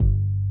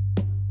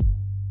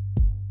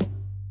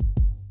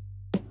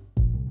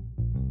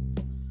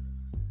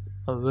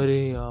A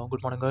very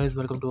good morning, guys.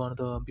 Welcome to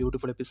another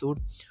beautiful episode.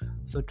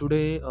 So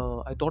today,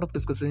 I thought of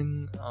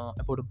discussing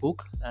about a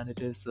book, and it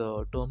is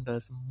termed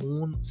as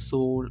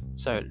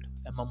Moonsoulchild,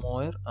 a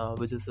memoir,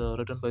 which is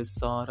written by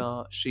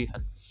Sarah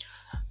Sheehan.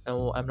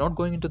 Now, I'm not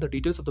going into the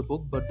details of the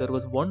book, but there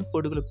was one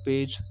particular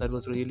page that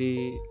was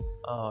really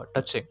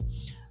touching.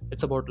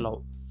 It's about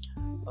love.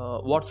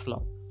 What's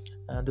love?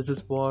 And this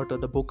is what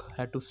the book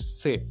had to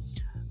say.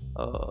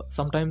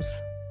 Sometimes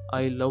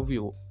I love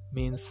you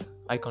means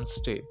I can't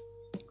stay.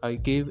 I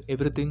gave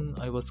everything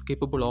I was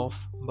capable of,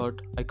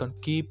 but I can't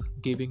keep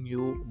giving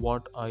you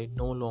what I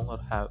no longer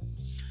have.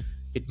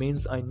 It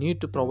means I need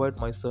to provide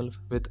myself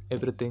with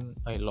everything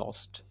I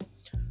lost.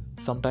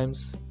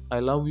 Sometimes I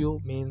love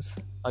you means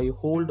I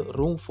hold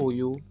room for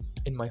you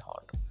in my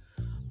heart,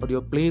 but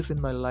your place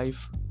in my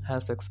life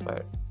has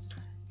expired.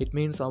 It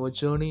means our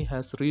journey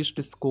has reached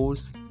its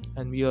course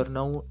and we are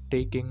now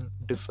taking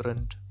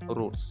different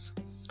roads.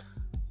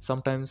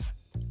 Sometimes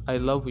I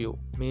love you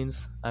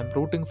means I'm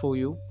rooting for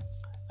you.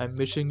 I'm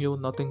wishing you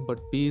nothing but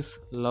peace,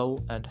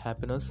 love, and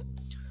happiness.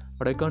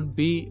 But I can't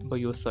be by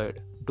your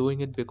side, doing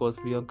it because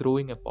we are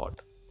growing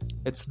apart.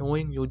 It's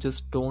knowing you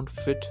just don't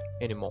fit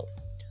anymore.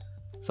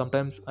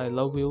 Sometimes I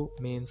love you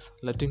means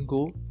letting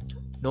go,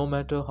 no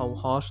matter how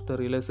harsh the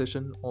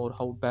realization or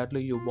how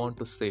badly you want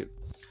to save.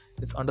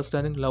 It's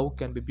understanding love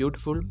can be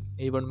beautiful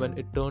even when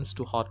it turns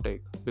to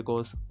heartache,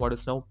 because what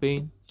is now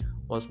pain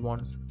was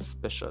once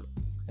special.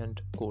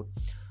 End quote.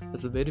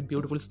 It's a very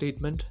beautiful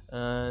statement,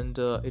 and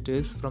it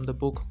is from the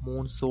book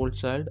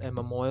Moonsoulchild, a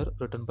memoir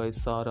written by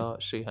Sarah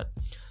Sheehan.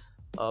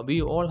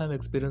 We all have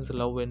experienced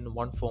love in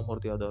one form or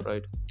the other,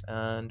 right?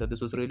 And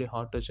this was really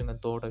heart touching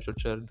and thought I should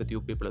share it with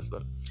you people as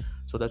well.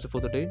 So that's it for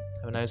the day.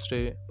 Have a nice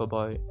day. Bye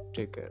bye.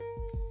 Take care.